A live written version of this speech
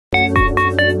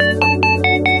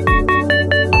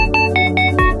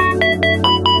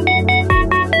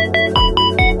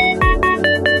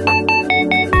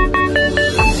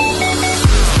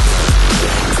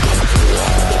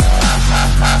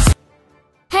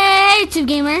Hi, YouTube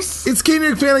gamers. It's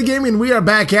CadenYurk Family Gaming. We are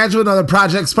back at you with another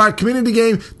Project Spark community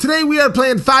game. Today we are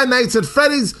playing Five Nights at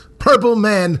Freddy's Purple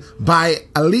Man by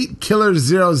Elite Killer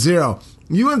 00.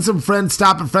 You and some friends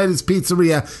stop at Freddy's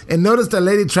Pizzeria and notice a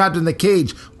lady trapped in the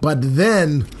cage. But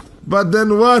then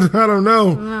what? I don't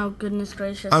know. Oh, goodness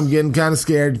gracious. I'm getting kind of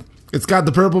scared. It's got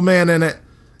the Purple Man in it.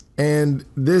 And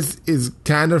this is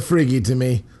kind of freaky to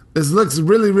me. This looks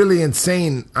really, really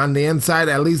insane on the inside,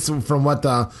 at least from what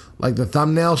the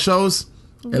thumbnail shows.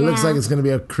 It looks like it's going to be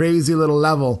a crazy little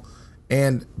level.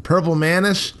 And Purple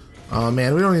Manish? Oh,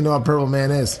 man, we don't even know what Purple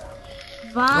Man is.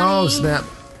 Bonnie. Oh, snap.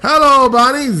 Hello,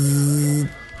 Bonnie. Zzz,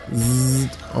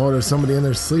 zzz. Oh, there's somebody in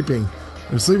there sleeping.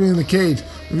 They're sleeping in the cage.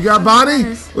 We've got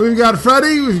Bonnie. We've got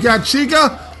Freddy. We've got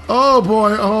Chica. Oh,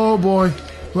 boy. Oh, boy.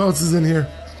 Who else is in here?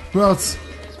 Who else?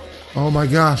 Oh, my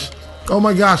gosh. Oh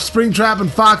my gosh, Springtrap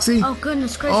and Foxy. Oh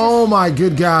goodness gracious. Oh my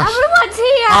good gosh. Everyone's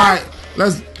here.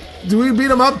 Alright, do we beat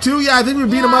them up too? Yeah, I think we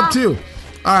beat them up too.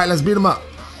 Alright, let's beat them up.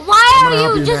 Why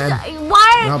are you just,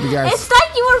 why? Help you guys. It's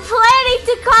like you were planning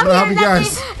to come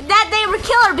here that they were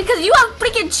killer because you have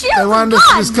freaking shields. They wanted us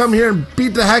to just come here and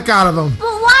beat the heck out of them. But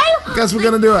why? Guess we're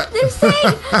gonna do it. They're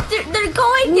saying they're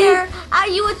going there.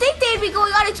 You would think they'd be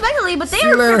going unexpectedly, but they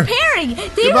are preparing.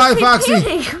 Goodbye,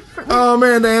 Foxy. Oh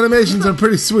man, the animations are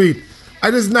pretty sweet. I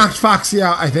just knocked Foxy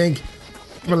out, I think.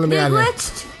 Come on, let me out here.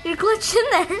 You're glitched in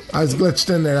there. I was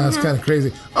glitched in there. That was kind of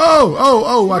crazy.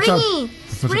 Oh, watch out.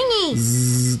 Springy.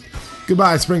 Zzz.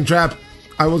 Goodbye, Springtrap.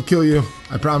 I will kill you.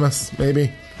 I promise.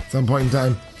 Maybe. At some point in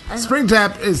time.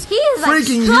 Springtrap is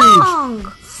freaking huge.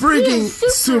 Freaking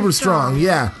super strong.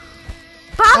 Yeah.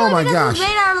 Probably oh my gosh.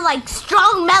 Made out of like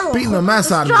strong metal. Beating the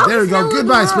mess out of me. There we go.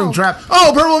 Goodbye, Springtrap.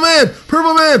 Oh, Purple Man!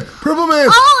 Purple Man! Purple Man!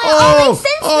 Oh, it makes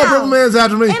sense now. Purple Man's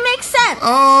after me. It makes sense.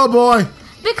 Oh boy.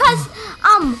 Because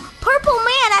Purple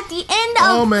Man at the end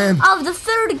of the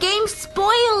third game,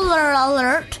 spoiler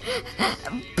alert,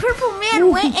 Purple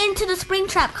Man went into the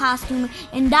Springtrap costume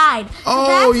and died. So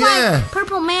that's why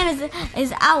Purple Man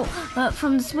is out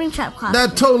from the Springtrap costume.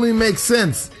 That totally makes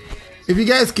sense. If you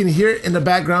guys can hear it in the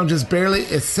background just barely,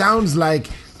 it sounds like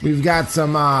we've got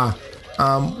some,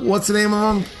 what's the name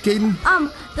of them, Caden?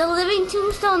 The Living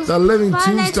Tombstones. The Living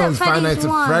Tombstones Five Nights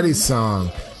at Freddy's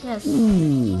song. Yes.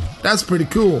 Ooh, that's pretty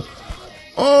cool.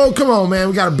 Oh, come on, man.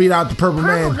 We got to beat out the Purple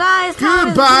Man. Guys,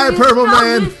 goodbye, Purple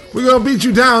Man. We're going to beat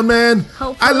you down, man.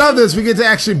 Hopefully. I love this. We get to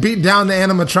actually beat down the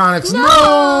animatronics.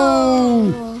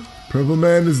 No! Purple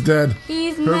Man is dead.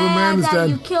 He's Purple Man is dead.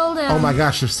 You killed him. Oh, my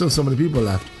gosh. There's still so many people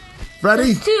left.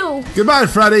 Freddy? There's two. Goodbye,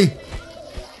 Freddy.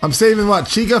 I'm saving what?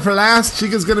 Chica for last?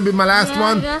 Chica's going to be my last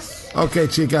one? I guess. Okay,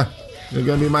 Chica. You're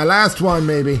going to be my last one,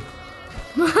 maybe.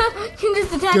 You can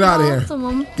just attack Get out of here.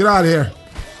 Get out of here.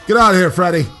 Get out of here,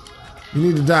 Freddy. You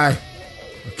need to die.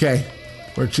 Okay.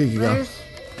 Where'd Chica go?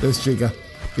 There's Chica.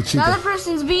 Get Chica. The other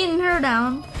person's beating her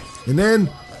down. And then,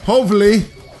 hopefully...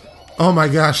 Oh my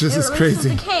gosh, this is crazy.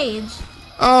 The cage.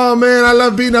 Oh man, I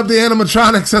love beating up the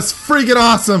animatronics. That's freaking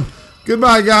awesome.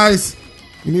 Goodbye, guys.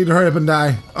 You need to hurry up and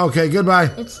die. Okay, goodbye.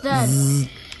 It's dead. Zzz,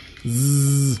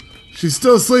 zzz. She's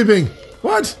still sleeping.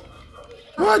 What?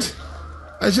 What?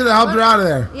 I should have helped her out of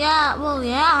there. Yeah, well,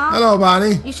 yeah. Hello,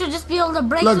 Bonnie. You should just be able to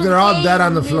break. Look, they're all dead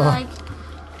on the floor.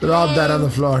 They're all dead on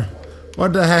the floor.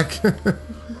 What the heck?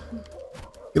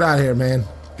 Get out of here, man.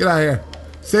 Get out of here.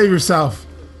 Save yourself.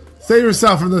 Save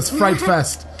yourself from this fright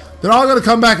fest. They're all going to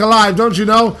come back alive, don't you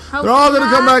know? They're all going to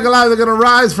come back alive. They're going to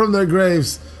rise from their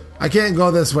graves. I can't go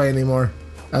this way anymore.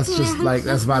 That's just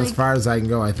that's about as far as I can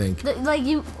go, I think.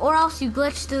 Or else you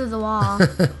glitched through the wall.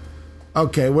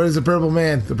 Okay, where's the Purple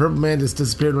Man? The Purple Man just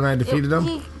disappeared when I defeated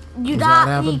him? You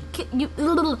died.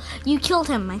 You killed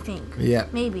him, I think. Yeah.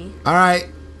 Maybe. Alright,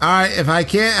 if I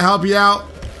can't help you out,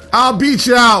 I'll beat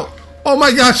you out. Oh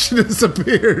my gosh, she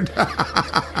disappeared.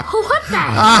 What the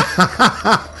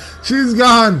heck? She's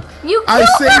gone. You killed her. I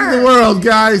saved the world,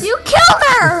 guys. You killed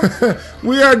her.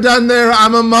 We are done there.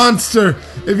 I'm a monster.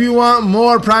 If you want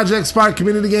more Project Spark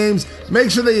community games,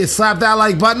 make sure that you slap that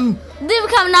like button. Leave a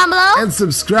comment down below. And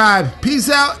subscribe. Peace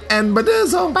out and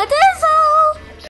Badizzle. Badizzle.